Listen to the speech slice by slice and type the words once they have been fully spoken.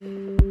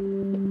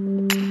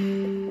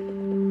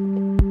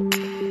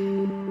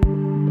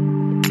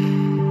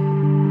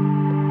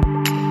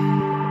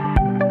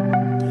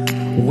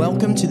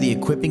Welcome to the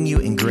Equipping You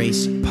in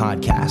Grace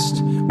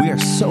podcast. We are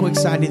so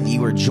excited that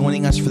you are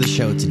joining us for the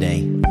show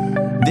today.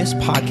 This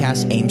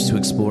podcast aims to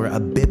explore a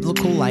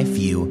biblical life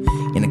view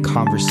in a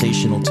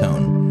conversational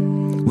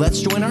tone. Let's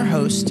join our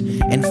host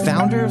and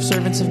founder of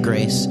Servants of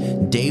Grace,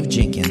 Dave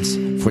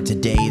Jenkins, for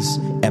today's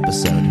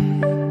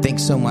episode.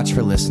 Thanks so much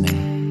for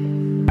listening.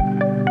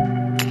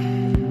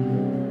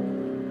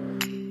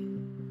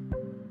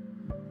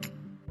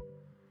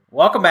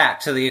 Welcome back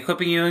to the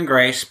Equipping You in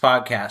Grace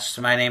podcast.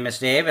 My name is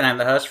Dave, and I'm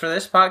the host for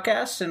this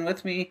podcast. And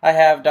with me, I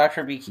have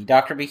Dr. Beeke.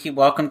 Dr. Beeke,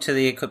 welcome back to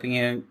the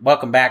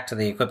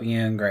Equipping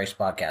You in Grace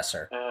podcast,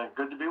 sir.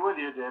 Good to be with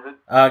you,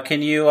 David.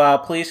 Can you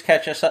please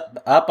catch us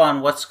up on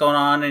what's going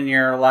on in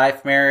your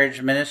life,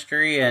 marriage,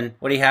 ministry, and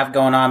what do you have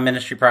going on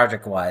ministry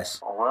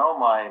project-wise? Well,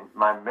 my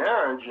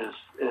marriage is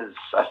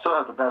I still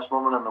have the best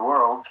woman in the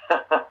world.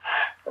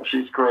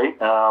 She's great.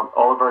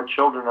 All of our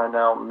children are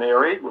now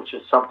married, which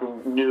is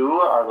something new.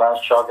 Our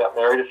last child got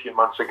married a few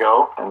months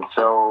ago, and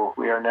so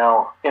we are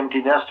now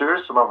empty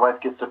nesters. So my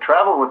wife gets to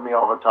travel with me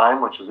all the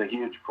time, which is a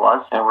huge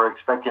plus. And we're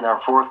expecting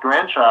our fourth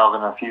grandchild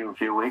in a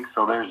few weeks.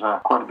 So there's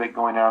quite a bit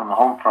going on the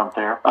home front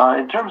there.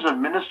 In terms of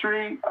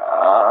ministry,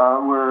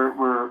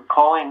 we're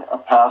calling a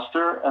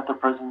pastor at the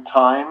present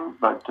time,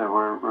 but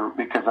we're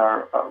because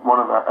one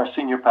of our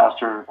senior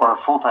pastor, or our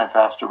full-time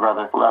pastor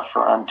rather, left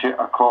for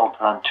a call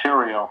to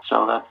Ontario.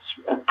 So that's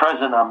at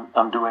present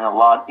I'm doing a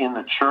lot in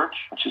the church,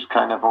 which is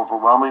kind of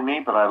overwhelming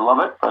me, but I love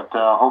it. But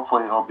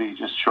hopefully it'll be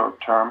just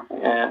short term.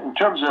 And in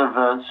terms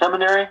of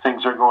seminary,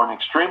 things are going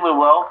extremely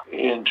well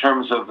in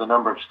terms of the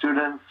number of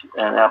students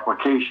and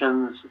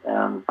applications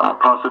and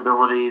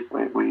possibilities.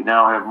 We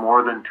now have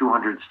more than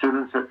 200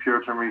 students at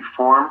Puritan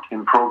Reformed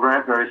in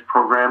various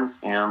programs,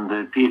 and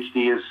the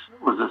PhD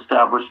was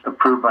established,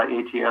 approved by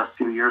ATS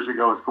 2 years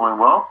ago. It's going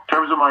well. In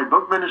terms of my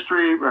book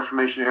ministry,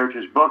 Reformation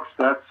Heritage Books,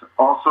 that's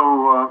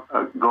also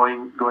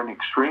going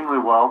extremely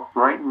well.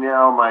 Right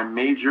now, my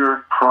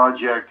major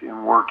project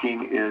in working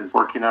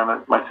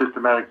on my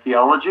systematic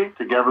theology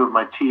together with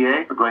my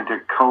TA. We're going to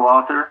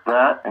co-author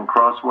that, and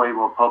Crossway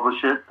will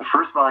publish it. The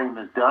first volume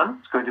is done.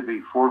 It's going to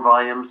be 4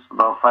 volumes,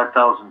 about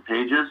 5,000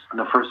 pages. And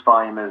the first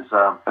volume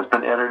has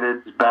been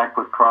edited. It's back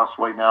with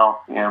Crossway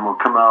now, and will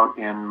come out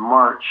in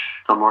March,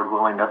 the Lord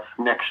willing. That's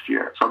next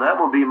year. So that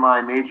will be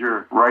my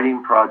major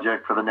writing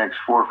project for the next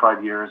 4 or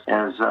 5 years.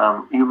 As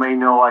you may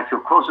know, I feel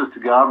closest to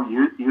God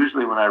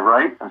usually when I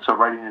write, and so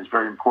writing is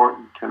very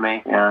important to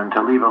me. And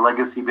to leave a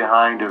legacy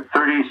behind of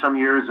 30-some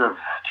years of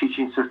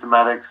teaching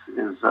systematics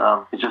is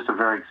just a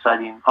very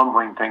exciting,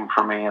 humbling thing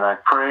for me. And I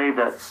pray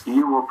that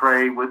you will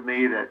pray with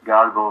me that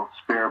God will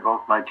spare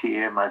both my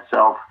TA and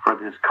myself for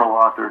this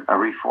co-authored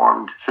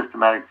Reformed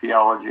systematic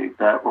theology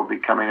that will be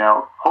coming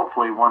out,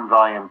 hopefully 1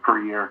 volume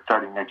per year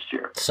starting next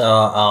year. So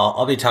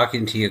I'll be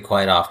talking to you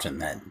quite often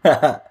then.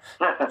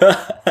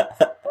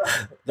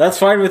 That's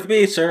fine with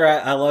me, sir.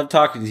 I love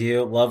talking to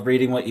you. Love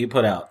reading what you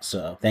put out.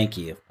 So thank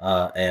you.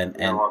 And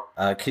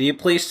can you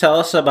please tell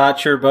us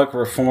about your book,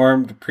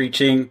 Reformed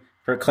Preaching,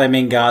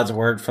 Proclaiming God's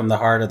Word from the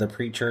Heart of the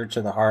Preacher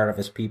to the Heart of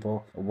His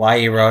People, why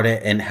you wrote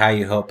it, and how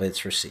you hope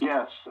it's received?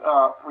 Yes.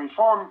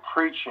 Reformed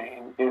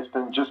Preaching has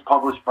been just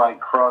published by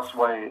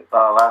Crossway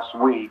last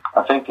week.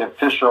 I think the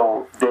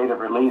official date of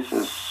release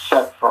is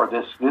set for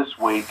this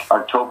week,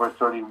 October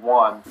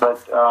 31.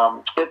 But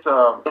it's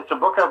a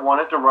book I've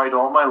wanted to write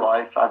all my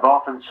life. I've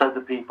often said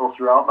to people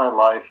throughout my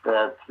life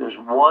that there's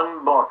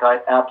one book I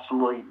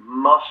absolutely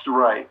must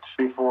write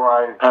before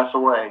I pass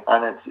away,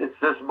 and it's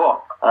this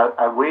book.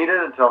 I waited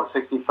until I was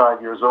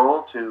 65 years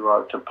old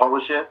to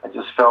publish it. I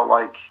just felt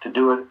like to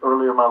do it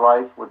earlier in my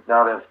life would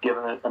not have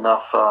given it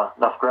enough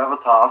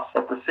gravitas.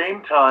 At the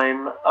same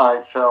time,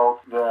 I felt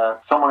that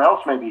someone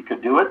else maybe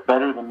could do it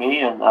better than me,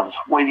 and I was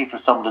waiting for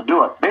someone to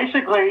do it.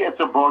 Basically, it's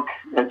a book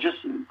that just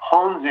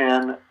hones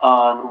in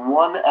on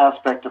one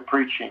aspect of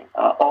preaching.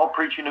 All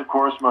preaching, of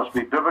course, must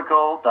be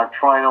biblical,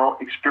 doctrinal,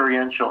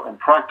 experiential, and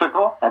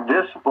practical. And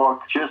this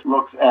book just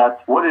looks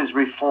at what is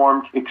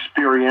Reformed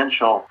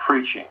experiential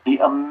preaching. The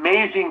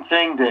amazing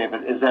thing,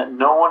 David, is that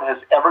no one has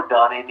ever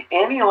done in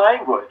any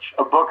language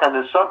a book on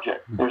this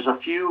subject. There's a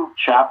few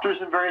chapters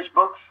in various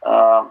books.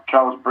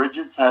 Charles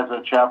Bridges has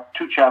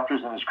 2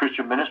 chapters in his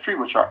Christian ministry,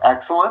 which are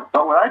excellent.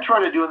 But what I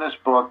try to do in this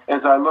book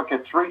is I look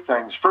at 3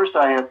 things. First,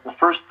 the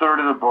first third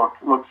of the book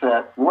looks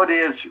at what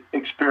is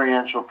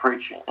experiential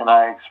preaching. And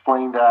I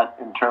explain that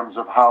in terms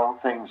of how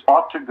things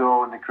ought to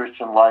go in the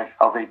Christian life,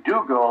 how they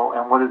do go,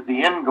 and what is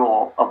the end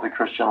goal of the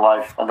Christian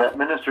life. And that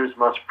ministers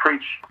must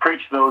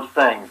preach those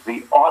things.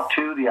 The ought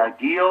to, the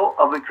ideal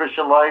of the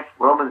Christian life,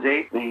 Romans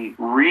 8, the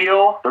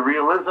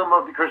realism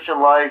of the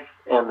Christian life,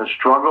 and the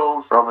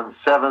struggles, Romans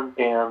 7,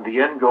 and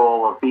the end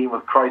goal of being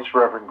with Christ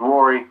forever in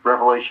glory,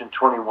 Revelation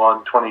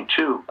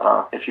 21:22,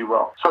 if you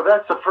will. So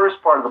that's the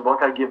first part of the book.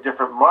 I give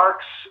different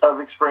marks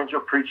of experiential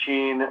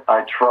preaching.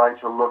 I try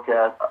to look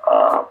at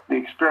the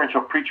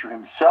experiential preacher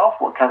himself,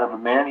 what kind of a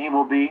man he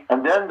will be.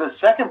 And then the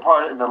second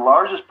part and the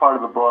largest part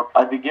of the book,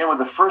 I begin with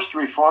the first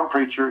Reformed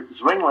preacher,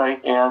 Zwingli,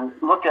 and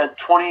look at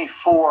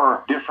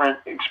 24 different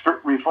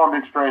Reformed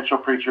experiential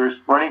preachers,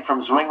 running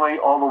from Zwingli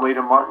all the way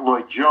to Martin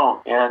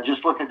Lloyd-Jones, and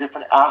just look at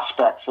different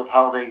aspects of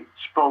how they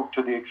spoke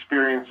to the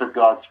experience of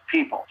God's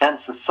people.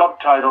 Hence the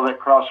subtitle that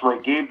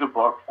Crossway gave the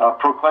book,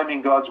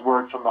 Proclaiming God's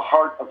Word from the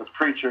Heart of the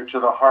Preacher to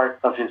the Heart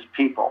of His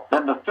People.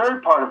 Then the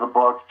third part of the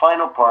book,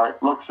 final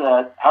part, looks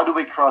at how do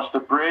we cross the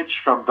bridge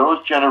from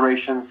those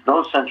generations,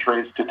 those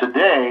centuries to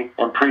today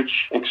and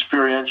preach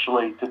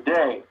experientially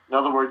today. In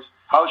other words,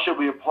 how should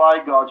we apply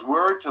God's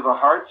Word to the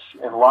hearts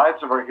and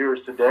lives of our hearers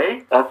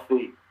today? That's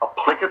the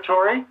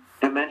applicatory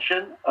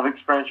dimension of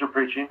experiential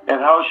preaching.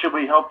 And how should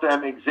we help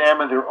them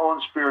examine their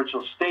own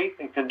spiritual state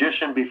and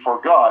condition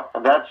before God?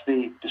 And that's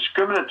the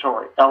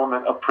discriminatory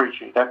element of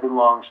preaching that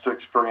belongs to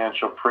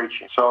experiential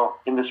preaching. So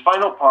in this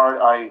final part,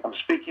 I am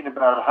speaking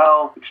about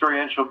how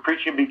experiential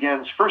preaching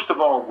begins, first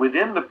of all,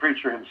 within the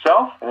preacher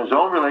himself and his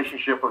own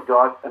relationship with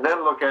God, and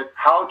then look at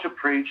how to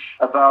preach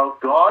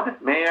about God,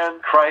 man,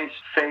 Christ,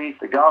 faith,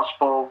 the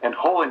gospel, and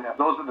holiness.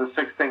 Those are the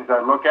 6 things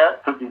I look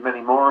at. Could be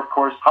many more, of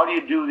course. How do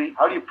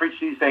you preach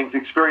these things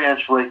experientially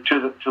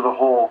to the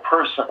whole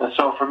person? And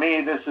so for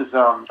me, this is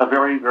a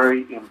very,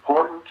 very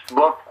important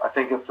book. I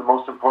think it's the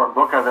most important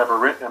book I've ever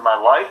written in my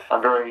life.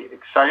 I'm very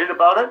excited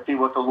about it, see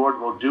what the Lord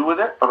will do with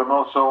it, but I'm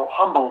also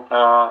humbled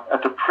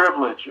at the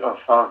privilege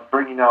of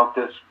bringing out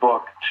this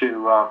book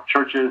to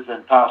churches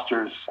and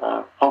pastors,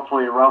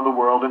 hopefully around the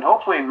world, and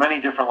hopefully in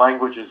many different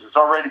languages. There's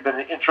already been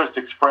an interest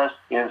expressed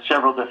in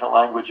several different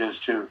languages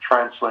to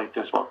translate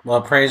this book.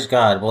 Well, praise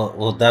God.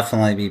 We'll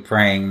definitely be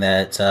praying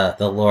that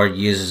the Lord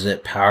uses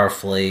it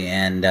powerfully.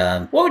 And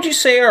what would you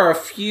say are a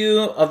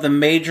few of the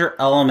major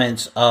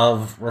elements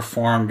of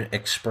Reformed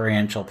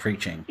experiential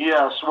preaching?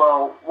 Yes,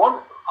 well,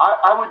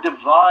 I would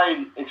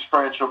divide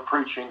experiential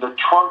preaching, the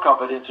trunk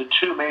of it, into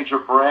 2 major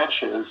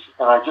branches,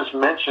 and I just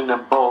mentioned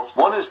them both.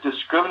 One is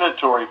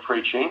discriminatory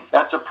preaching.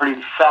 That's a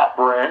pretty fat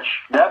branch.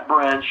 That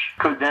branch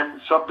could then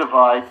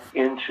subdivide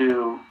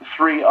into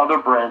 3 other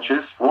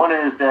branches. One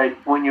is that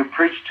when you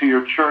preach to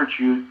your church,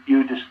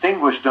 you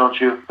distinguish,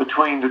 don't you,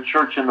 between the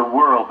church and the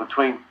world,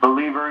 between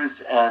believers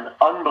and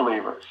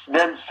unbelievers.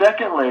 Then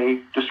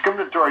secondly,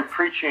 discriminatory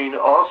preaching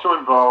also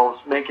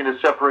involves making a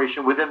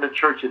separation within the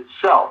church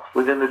itself.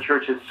 Within the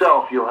church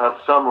itself, you'll have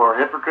some who are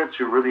hypocrites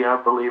who really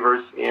aren't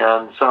believers,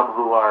 and some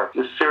who are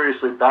just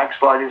seriously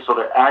backsliding, so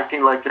they're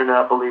acting like they're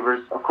not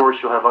believers. Of course,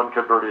 you'll have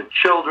unconverted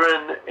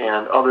children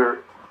and other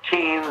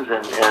teens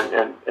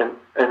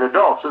and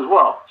adults as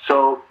well.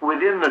 So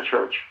within the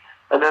church.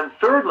 And then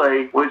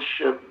thirdly, which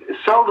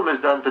seldom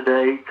is done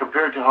today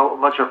compared to how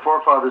much our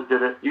forefathers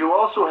did it, you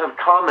also have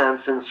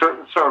comments in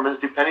certain sermons,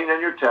 depending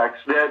on your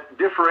text, that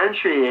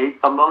differentiate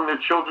among the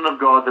children of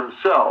God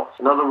themselves.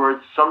 In other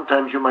words,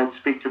 sometimes you might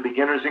speak to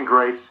beginners in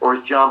grace, or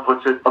as John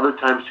puts it, other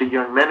times to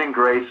young men in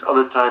grace,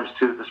 other times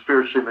to the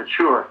spiritually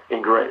mature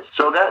in grace.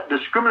 So that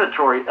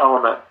discriminatory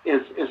element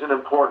is an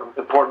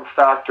important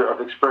factor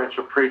of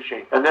experiential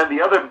preaching. And then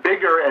the other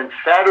bigger and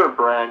fatter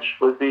branch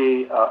would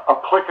be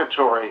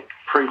applicatory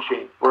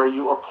preaching, where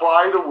you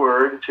apply the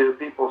word to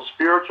people's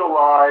spiritual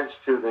lives,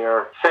 to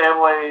their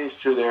families,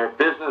 to their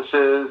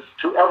businesses,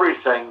 to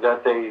everything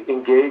that they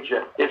engage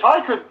in. If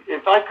I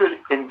could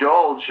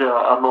indulge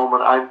a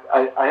moment,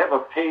 I have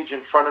a page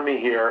in front of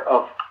me here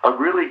of a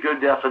really good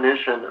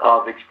definition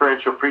of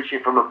experiential preaching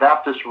from a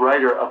Baptist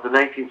writer of the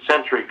 19th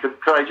century. Could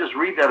I just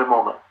read that a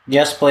moment?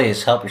 Yes,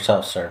 please. Help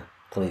yourself, sir.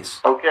 Please.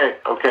 Okay.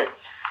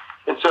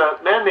 It's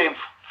a man named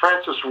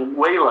Francis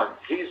Wayland.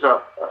 He's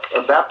a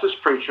Baptist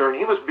preacher, and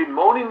he was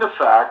bemoaning the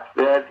fact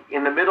that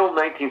in the middle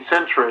 19th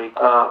century,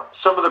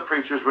 some of the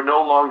preachers were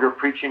no longer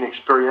preaching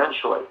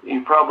experientially.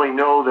 You probably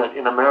know that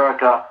in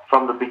America,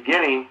 from the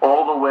beginning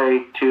all the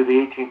way to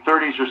the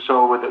 1830s or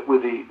so,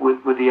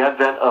 with the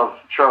advent of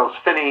Charles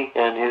Finney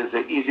and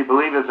his easy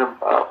believism,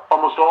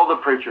 almost all the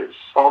preachers,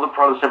 all the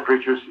Protestant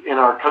preachers in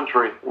our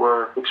country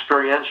were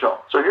experiential.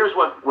 So here's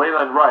what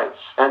Wayland writes,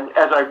 and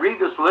as I read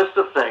this list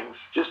of things,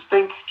 just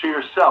think to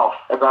yourself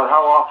about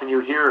how often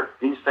you hear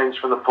these things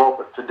from the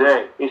pulpit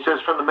today. He says,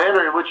 from the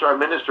manner in which our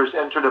ministers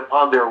entered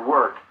upon their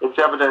work, it's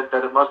evident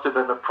that it must have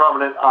been the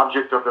prominent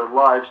object of their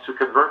lives to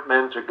convert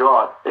men to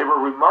God. They were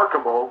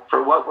remarkable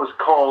for what was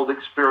called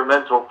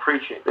experimental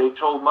preaching. They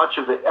told much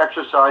of the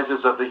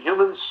exercises of the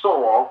human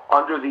soul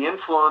under the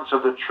influence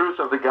of the truth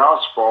of the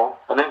gospel,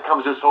 and then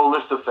comes this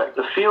holistic effect.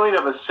 The feeling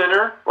of a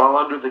sinner while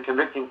under the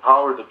convicting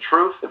power of the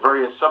truth, the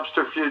various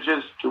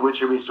subterfuges to which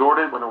he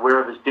resorted when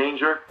aware of his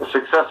danger, the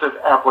successive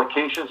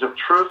applications of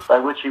truth by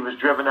which he was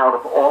driven out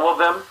of all of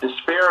them,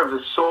 despair of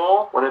the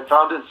soul when it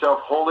found itself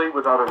wholly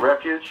without a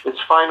refuge, its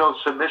final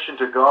submission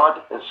to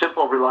God and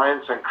simple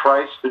reliance on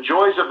Christ, the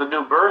joys of the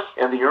new birth,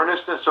 and the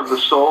earnestness of the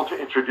soul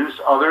to introduce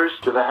others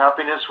to the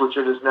happiness which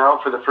it is now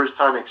for the first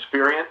time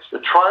experienced, the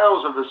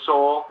trials of the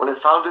soul when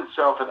it found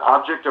itself an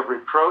object of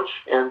reproach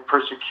and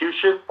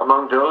persecution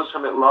among those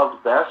whom it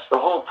loved best, the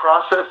whole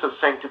process of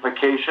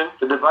sanctification,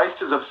 the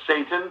devices of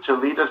Satan to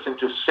lead us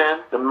into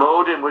sin, the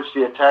mode in which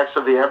the attacks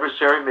of the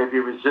adversary may be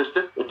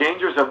resisted, the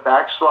dangers of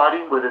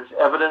backsliding with its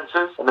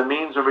evidences, and the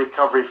means of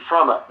recovery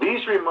from it.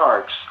 These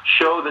remarks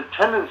show the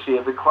tendency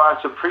of the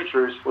class of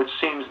preachers which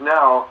seems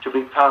now to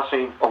be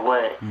passing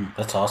away.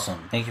 That's awesome.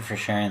 Thank you for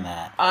sharing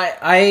that.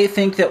 I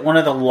think that one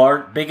of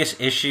the biggest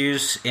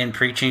issues in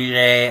preaching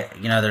today,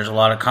 there's a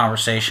lot of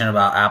conversation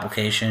about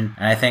application,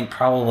 and I think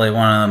probably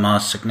one of the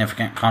most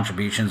significant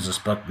contributions this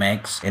book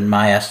makes, in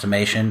my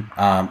estimation,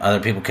 other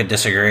people could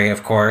disagree,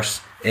 of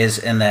course, is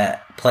in the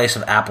place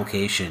of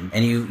application.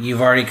 And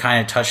you've already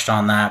kind of touched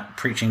on that,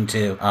 preaching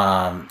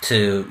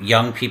to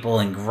young people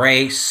in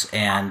grace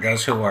and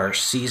those who are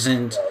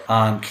seasoned.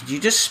 Could you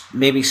just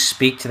maybe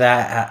speak to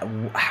that?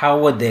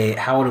 How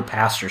do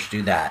pastors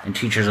do that and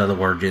teachers of the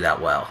word do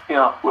that well?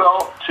 Yeah,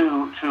 well,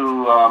 to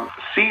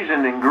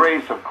season in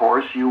grace, of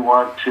course, you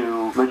want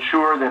to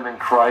mature them in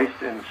Christ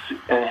and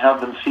have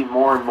them see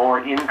more and more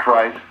in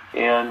Christ,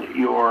 and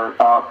you're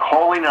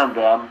calling on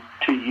them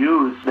to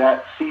use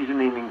that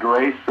seasoning and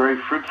grace very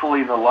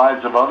fruitfully in the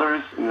lives of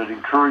others. We would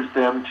encourage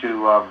them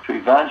to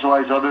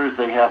evangelize others.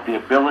 They have the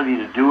ability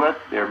to do it.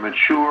 They're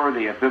mature.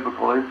 They have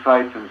biblical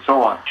insights and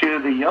so on. To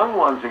the young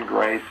ones in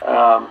grace,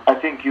 I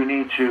think you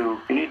need to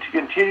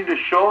continue to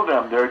show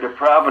them their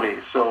depravity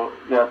so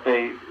that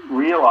they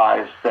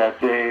realize that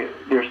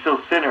they're still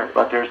sinners,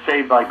 but they're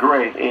saved by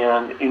grace,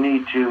 and you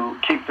need to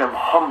keep them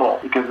humble,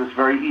 because it's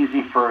very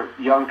easy for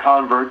a young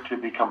convert to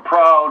become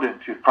proud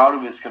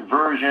of his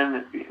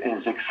conversion and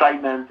his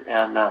excitement,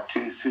 and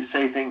to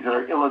say things that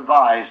are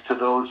ill-advised to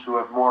those who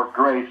have more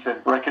grace and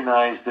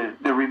recognize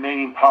the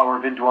remaining power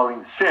of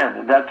indwelling sin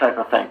and that type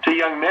of thing. To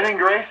young men in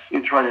grace,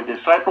 you try to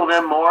disciple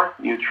them more.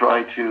 You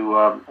try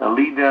to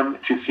lead them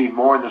to see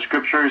more in the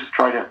Scriptures,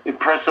 try to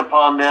impress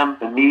upon them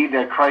the need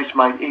that Christ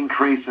might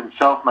increase and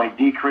self might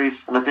decrease,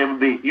 and that they would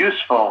be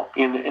useful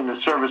in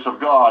the service of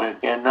God,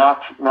 and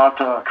not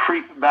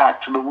creep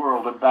back to the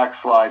world and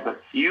backslide,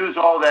 but use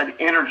all that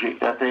energy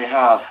that they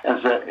have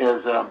as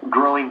a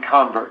growing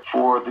convert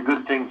for the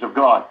good things of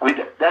God. I mean,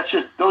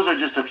 those are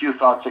just a few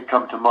thoughts that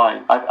come to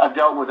mind. I've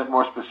dealt with it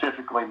more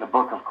specifically in the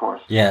book, of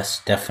course.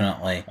 Yes,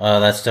 definitely.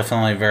 That's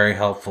definitely very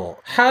helpful.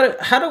 How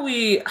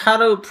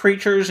do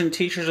preachers and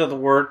teachers of the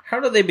word, how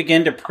do they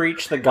begin to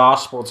preach the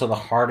gospel to the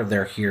heart of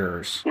their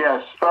hearers?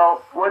 Yes.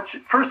 Well,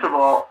 first of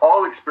all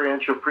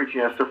experiential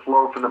preaching has to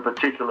flow from the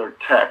particular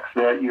text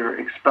that you're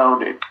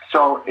expounding.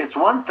 So it's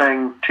one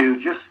thing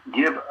to just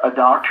give a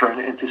doctrine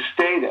and to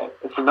state it.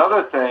 It's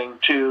another thing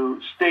to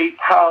state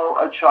how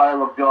a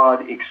child of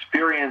God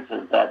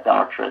experiences that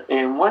doctrine.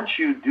 And once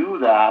you do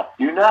that,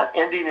 you're not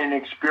ending in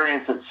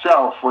experience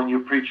itself when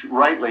you preach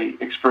rightly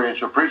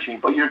experiential preaching,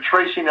 but you're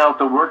tracing out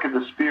the work of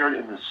the Spirit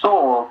in the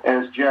soul,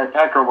 as J.I.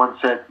 Packer once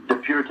said the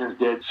Puritans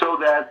did, so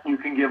that you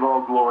can give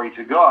all glory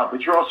to God.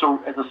 But you're also,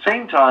 at the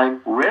same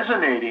time,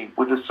 resonating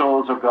with the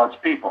souls of God's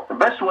people. The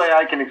best way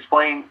I can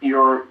explain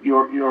your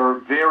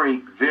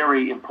very,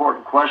 very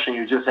important question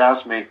you just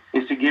asked me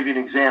is to give you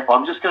an example.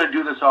 I'm just going to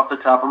do this off the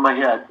top of my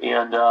head,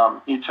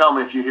 and you tell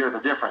me if you hear the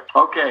difference.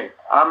 Okay,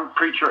 I'm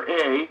preacher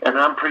A, and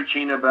I'm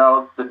preaching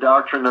about the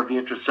doctrine of the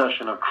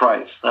intercession of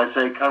Christ. And I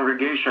say,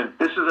 congregation,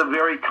 this is a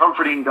very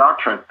comforting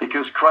doctrine,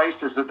 because Christ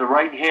is at the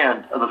right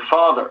hand of the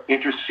Father,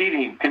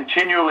 interceding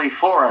continually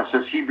for us,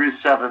 as Hebrews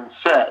 7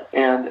 says.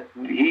 And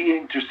he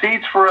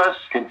intercedes for us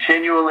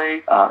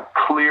continually,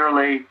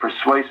 clearly,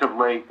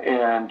 persuasively,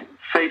 and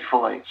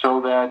faithfully,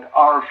 so that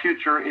our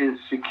future is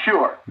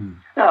secure.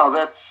 Now,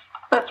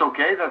 that's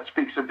okay. That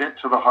speaks a bit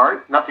to the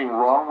heart. Nothing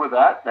wrong with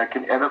that. That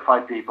can edify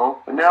people.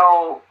 But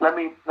now let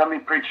me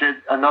preach it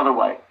another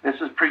way. This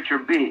is preacher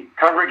B.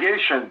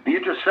 Congregation, the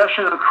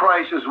intercession of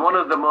Christ is one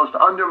of the most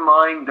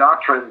undermined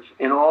doctrines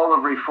in all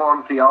of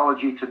Reformed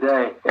theology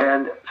today,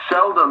 and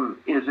seldom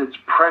is its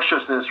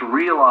preciousness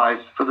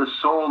realized for the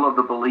soul of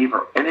the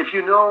believer. And if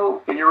you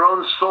know in your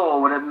own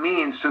soul what it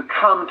means to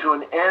come to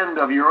an end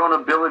of your own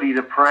ability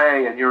to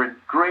pray, and you're in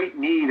great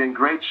need and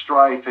great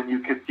strife, and you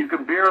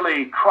can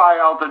barely cry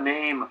out the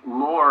name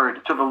Lord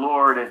to the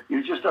Lord, and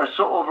you just are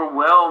so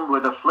overwhelmed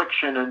with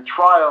affliction and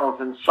trials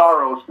and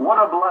sorrows,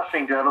 what a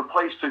blessing to have a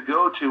place to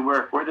go to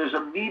where there's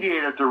a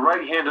mediator at the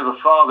right hand of the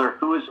Father,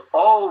 who is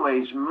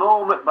always,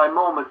 moment by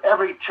moment,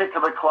 every tick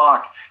of the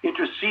clock,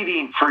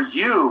 interceding for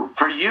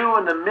you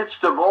in the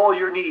midst of all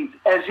your needs,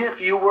 as if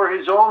you were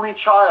his only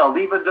child,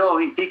 even though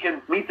he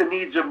can meet the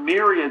needs of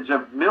myriads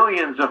of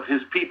millions of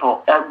his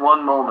people at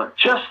one moment.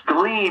 Just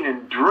glean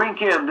and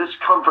drink in this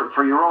comfort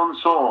for your own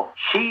soul.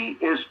 He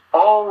is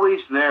always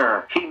always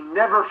there. He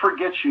never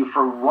forgets you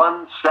for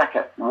 1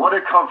 second. What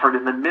a comfort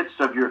in the midst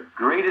of your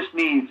greatest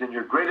needs and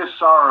your greatest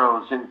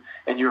sorrows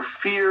and your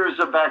fears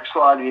of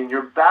backsliding and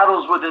your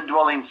battles with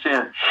indwelling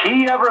sin.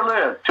 He ever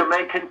lived to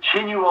make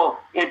continual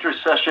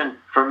intercession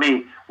for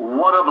me.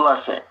 What a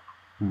blessing.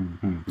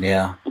 Mm-hmm.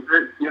 Yeah.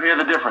 You hear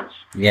the difference?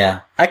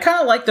 Yeah. I kind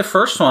of like the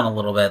first one a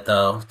little bit,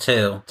 though,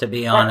 too, to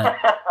be honest.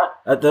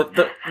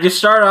 You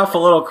start off a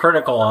little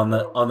critical on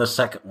the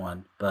second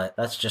one, but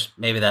that's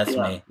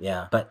me.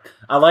 Yeah, but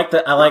I like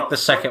the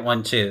second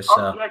one too.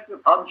 So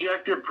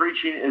objective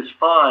preaching is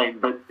fine,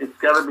 but it's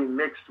got to be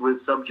mixed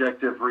with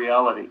subjective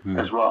reality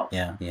as well.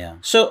 Yeah.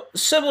 So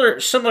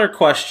similar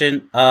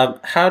question.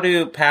 How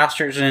do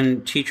pastors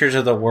and teachers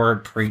of the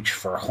word preach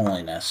for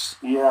holiness?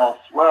 Yes.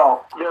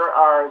 Well, there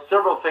are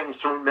several things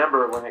to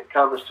remember when it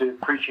comes to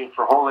preaching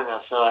for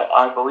holiness, and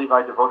I believe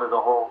I devoted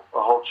a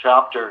whole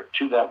chapter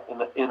to that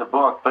in the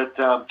book. But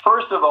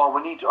first of all,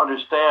 we need to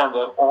understand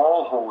that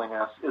all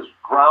holiness is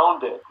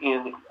grounded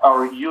in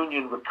our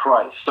union with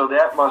Christ. So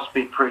that must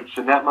be preached,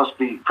 and that must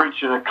be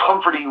preached in a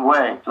comforting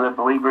way so that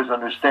believers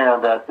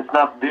understand that it's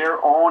not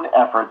their own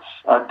efforts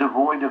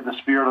devoid of the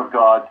Spirit of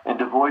God and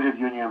devoid of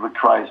union with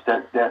Christ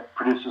that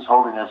produces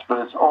holiness, but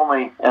it's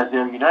only as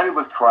they're united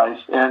with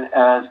Christ and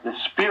as the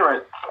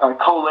Spirit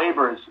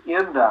co-labors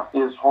in them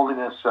is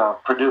holiness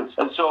produced.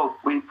 And so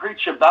we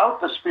preach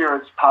about the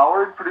Spirit's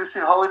power in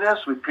producing holiness.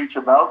 We preach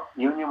about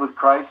union with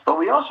Christ, but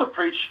we also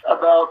preach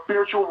about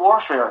spiritual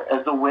warfare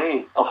as the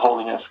way of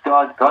holiness.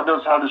 God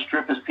knows how to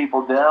strip his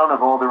people down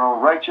of all their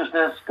own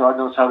righteousness. God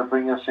knows how to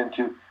bring us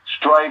into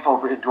strife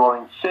over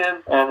indwelling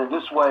sin, and in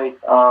this way,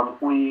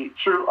 we,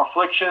 through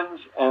afflictions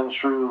and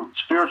through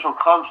spiritual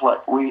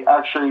conflict, we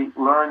actually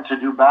learn to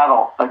do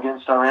battle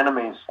against our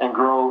enemies and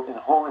grow in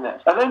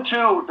holiness. And then,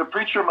 too, the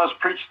preacher must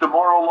preach the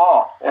moral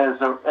law as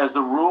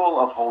the rule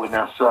of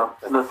holiness,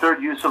 the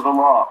third use of the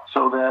law,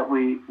 so that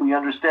we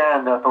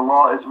understand that the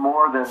law is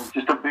more than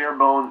just a bare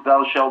bones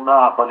 "thou shalt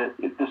not," but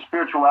the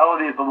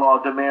spirituality of the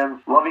law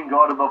demands loving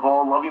God above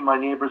all, loving my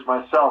neighbors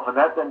myself, and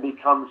that then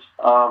becomes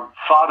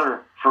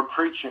fodder for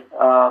preaching.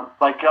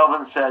 Like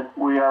Calvin said,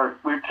 we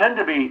tend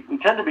to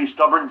be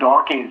stubborn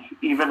donkeys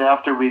even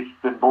after we've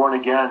been born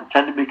again,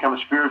 tend to become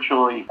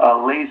spiritually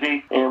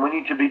lazy, and we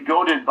need to be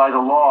goaded by the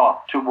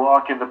law to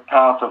walk in the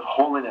path of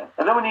holiness.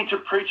 And then we need to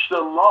preach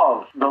the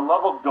love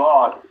of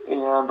God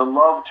and the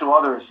love to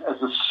others as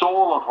the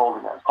soul of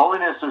holiness.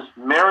 Holiness is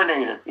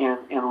marinated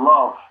in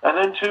love. And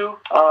then too,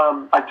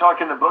 I talk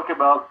in the book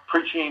about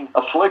preaching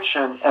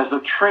affliction as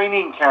the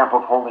training camp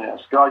of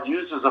holiness. God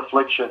uses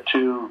affliction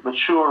to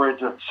mature and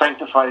to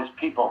sanctify his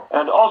people.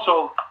 And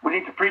also, we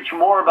need to preach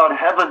more about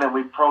heaven than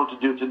we're prone to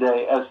do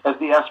today as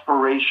the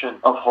aspiration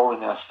of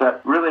holiness.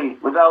 That really,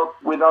 without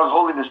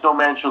holiness, no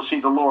man shall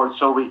see the Lord.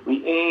 So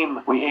we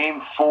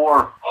aim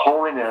for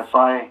holiness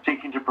by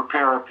seeking to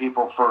prepare our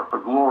people for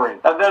glory.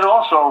 And then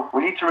also,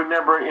 we need to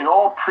remember, in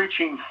all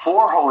preaching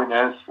for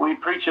holiness, we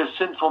preach as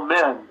sinful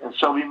men. And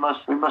so we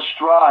must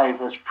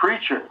strive as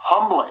preachers,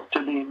 humbly,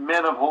 to be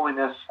men of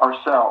holiness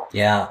ourselves.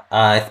 Yeah,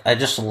 I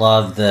just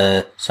love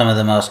some of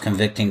the most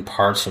convicting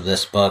parts of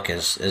this book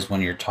is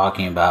when you're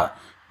talking about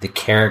the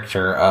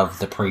character of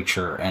the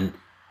preacher and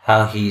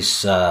how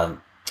he's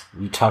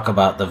you talk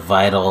about the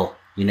vital,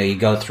 you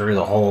go through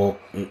the whole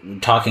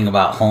talking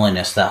about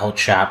holiness. That whole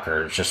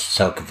chapter is just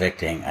so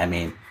convicting. I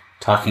mean,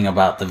 talking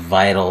about the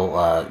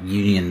vital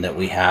union that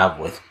we have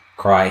with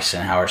Christ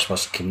and how we're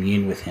supposed to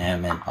commune with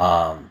him, and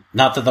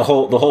not that the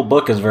whole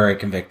book is very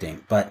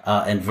convicting, but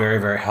and very,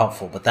 very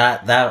helpful. But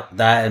that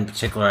in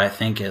particular, I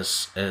think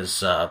is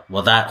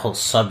that whole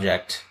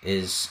subject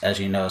is, as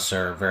you know,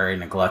 sir, very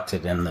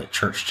neglected in the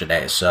church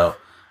today. So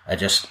I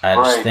just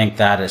think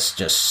that is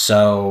just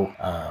so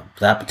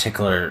that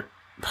particular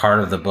part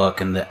of the book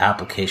and the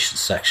application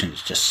section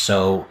is just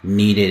so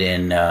needed,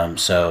 and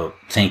so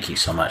thank you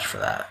so much for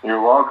that.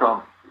 You're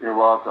welcome. You're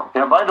welcome.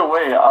 Yeah, by the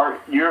way,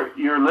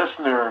 your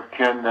listener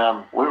can,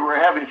 we're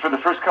having, for the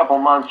first couple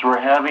months, we're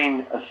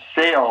having a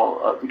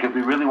sale because we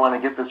really want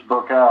to get this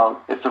book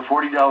out. It's a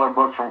 $40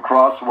 book from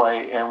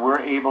Crossway, and we're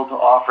able to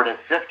offer it at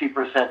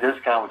 50%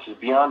 discount, which is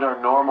beyond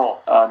our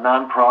normal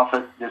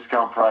nonprofit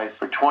discount price,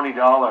 for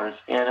 $20.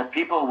 And if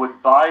people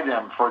would buy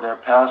them for their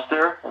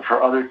pastor and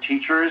for other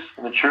teachers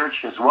in the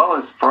church, as well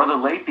as for other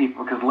lay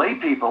people, because lay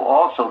people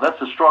also,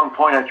 that's a strong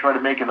point I try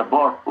to make in the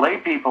book, lay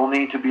people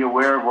need to be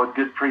aware of what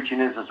good preaching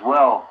is as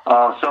well.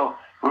 So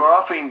we're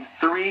offering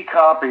 3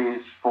 copies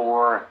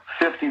for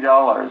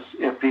 $50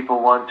 if people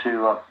want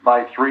to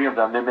buy 3 of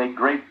them. They make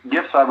great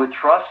gifts, I would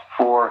trust,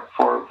 for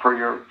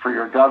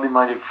your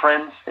godly-minded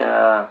friends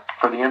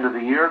for the end of the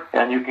year,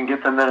 and you can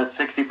get them then at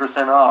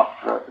 60% off.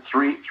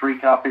 3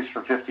 copies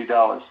for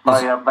 $50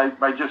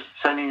 by just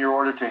sending your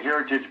order to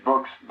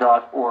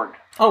heritagebooks.org.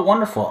 Oh,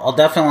 wonderful. I'll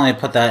definitely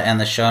put that in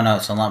the show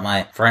notes and let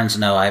my friends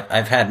know.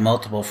 I've had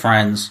multiple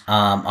friends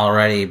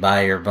already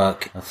buy your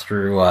book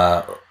through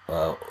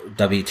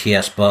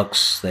WTS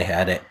Books. They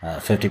had it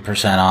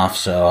 50% off,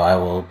 so I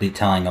will be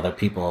telling other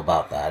people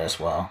about that as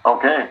well.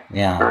 Okay.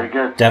 Yeah. Very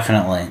good.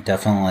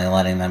 Definitely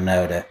letting them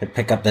know to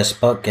pick up this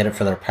book, get it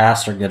for their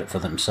pastor, get it for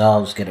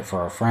themselves, get it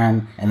for a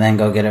friend, and then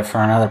go get it for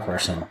another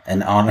person,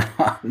 and on and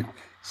on.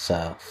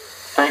 So...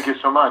 Thank you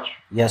so much.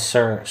 Yes,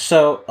 sir.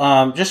 So,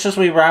 just as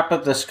we wrap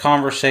up this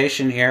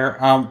conversation here,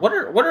 what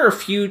are a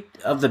few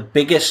of the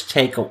biggest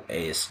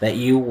takeaways that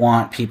you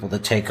want people to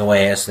take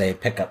away as they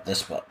pick up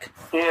this book?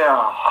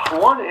 Yeah,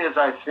 one is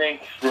I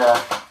think that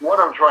what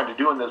I'm trying to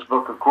do in this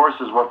book, of course,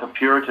 is what the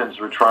Puritans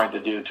were trying to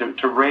do,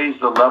 to raise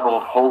the level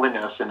of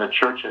holiness in the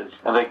churches,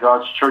 and that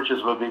God's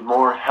churches would be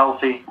more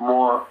healthy,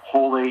 more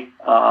holy,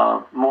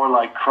 more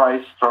like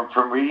Christ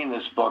from reading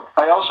this book.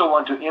 I also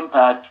want to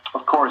impact,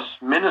 of course,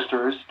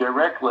 ministers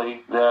directly.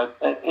 That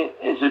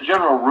as a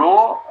general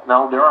rule,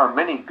 now there are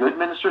many good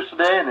ministers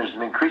today, and there's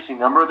an increasing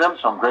number of them,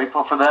 so I'm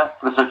grateful for that.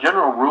 But as a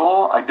general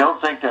rule, I don't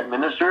think that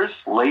ministers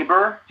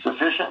labor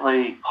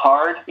sufficiently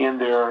hard in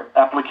their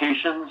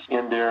applications,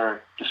 in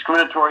their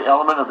discriminatory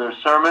element of their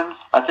sermons.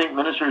 I think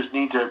ministers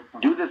need to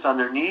do this on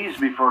their knees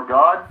before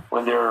God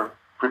when they're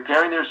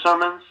preparing their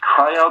sermons,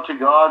 cry out to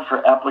God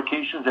for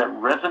applications that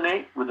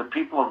resonate with the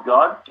people of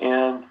God.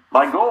 And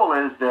my goal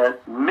is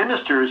that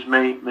ministers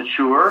may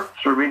mature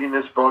through reading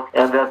this book,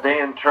 and that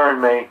they in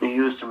turn may be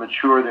used to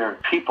mature their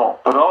people.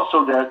 But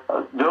also that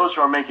those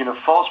who are making a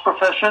false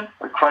profession,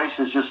 where Christ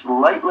is just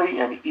lightly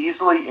and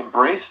easily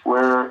embraced,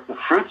 where the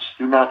fruits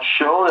do not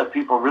show that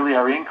people really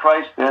are in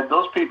Christ, that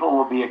those people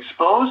will be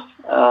exposed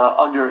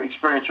under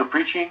experiential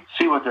preaching,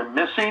 see what they're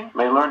missing,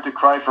 may learn to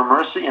cry for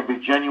mercy, and be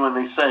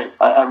genuinely saved.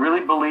 I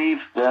really believe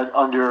that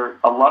under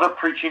a lot of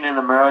preaching in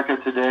America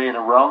today and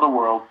around the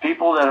world,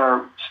 people that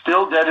are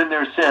still dead in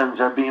their sins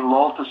are being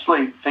lulled to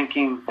sleep,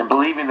 thinking and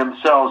believing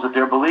themselves that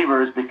they're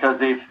believers because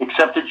they've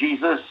accepted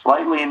Jesus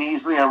lightly and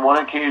easily on one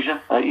occasion,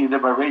 either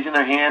by raising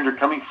their hand or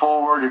coming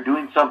forward or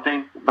doing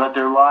something, but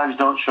their lives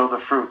don't show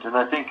the fruit. And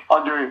I think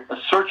under a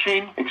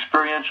searching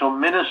experiential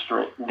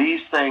ministry,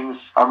 these things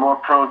are more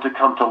prone to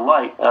come to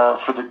light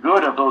for the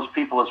good of those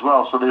people as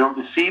well, so they don't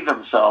deceive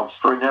themselves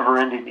for a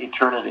never-ending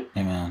eternity.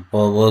 Amen.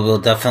 Well, we'll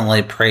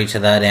definitely pray to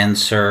that end,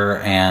 sir,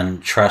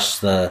 and trust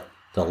the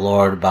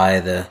Lord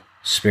by the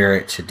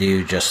Spirit to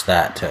do just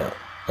that, to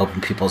open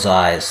people's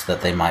eyes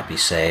that they might be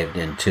saved,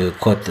 and to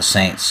equip the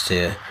saints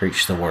to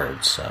preach the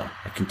word. So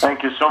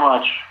thank you so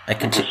much.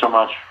 Thank you so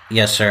much.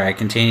 Yes, sir. I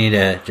continue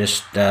to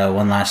just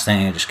one last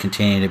thing. I just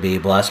continue to be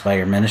blessed by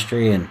your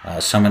ministry, and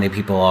so many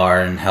people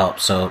are and help.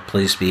 So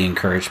please be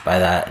encouraged by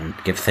that and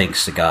give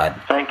thanks to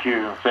God. Thank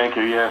you. Thank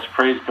you. Yes,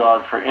 praise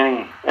God for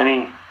any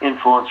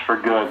influence for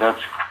good.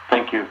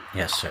 Thank you.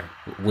 Yes, sir.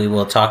 We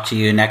will talk to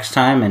you next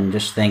time, and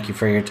just thank you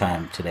for your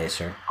time today,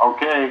 sir.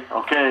 Okay.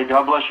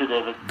 God bless you,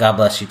 David. God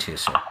bless you too,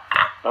 sir.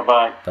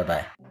 Bye-bye.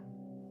 Bye-bye.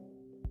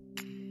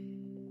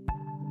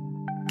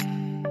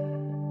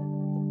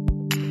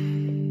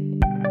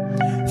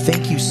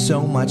 Thank you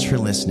so much for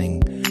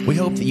listening. We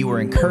hope that you were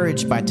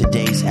encouraged by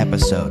today's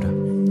episode.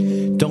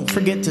 Don't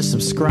forget to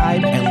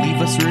subscribe and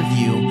leave us a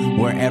review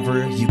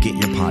wherever you get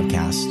your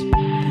podcast.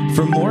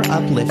 For more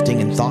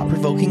uplifting and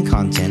thought-provoking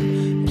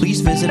content,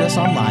 please visit us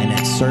online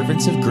at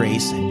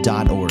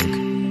servantsofgrace.org.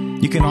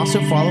 You can also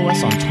follow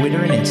us on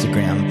Twitter and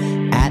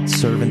Instagram at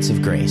Servants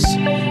of Grace,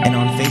 and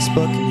on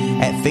Facebook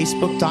at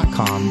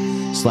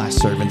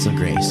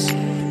facebook.com/servantsofgrace.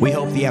 We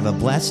hope you have a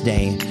blessed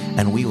day,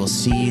 and we will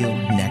see you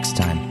next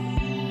time.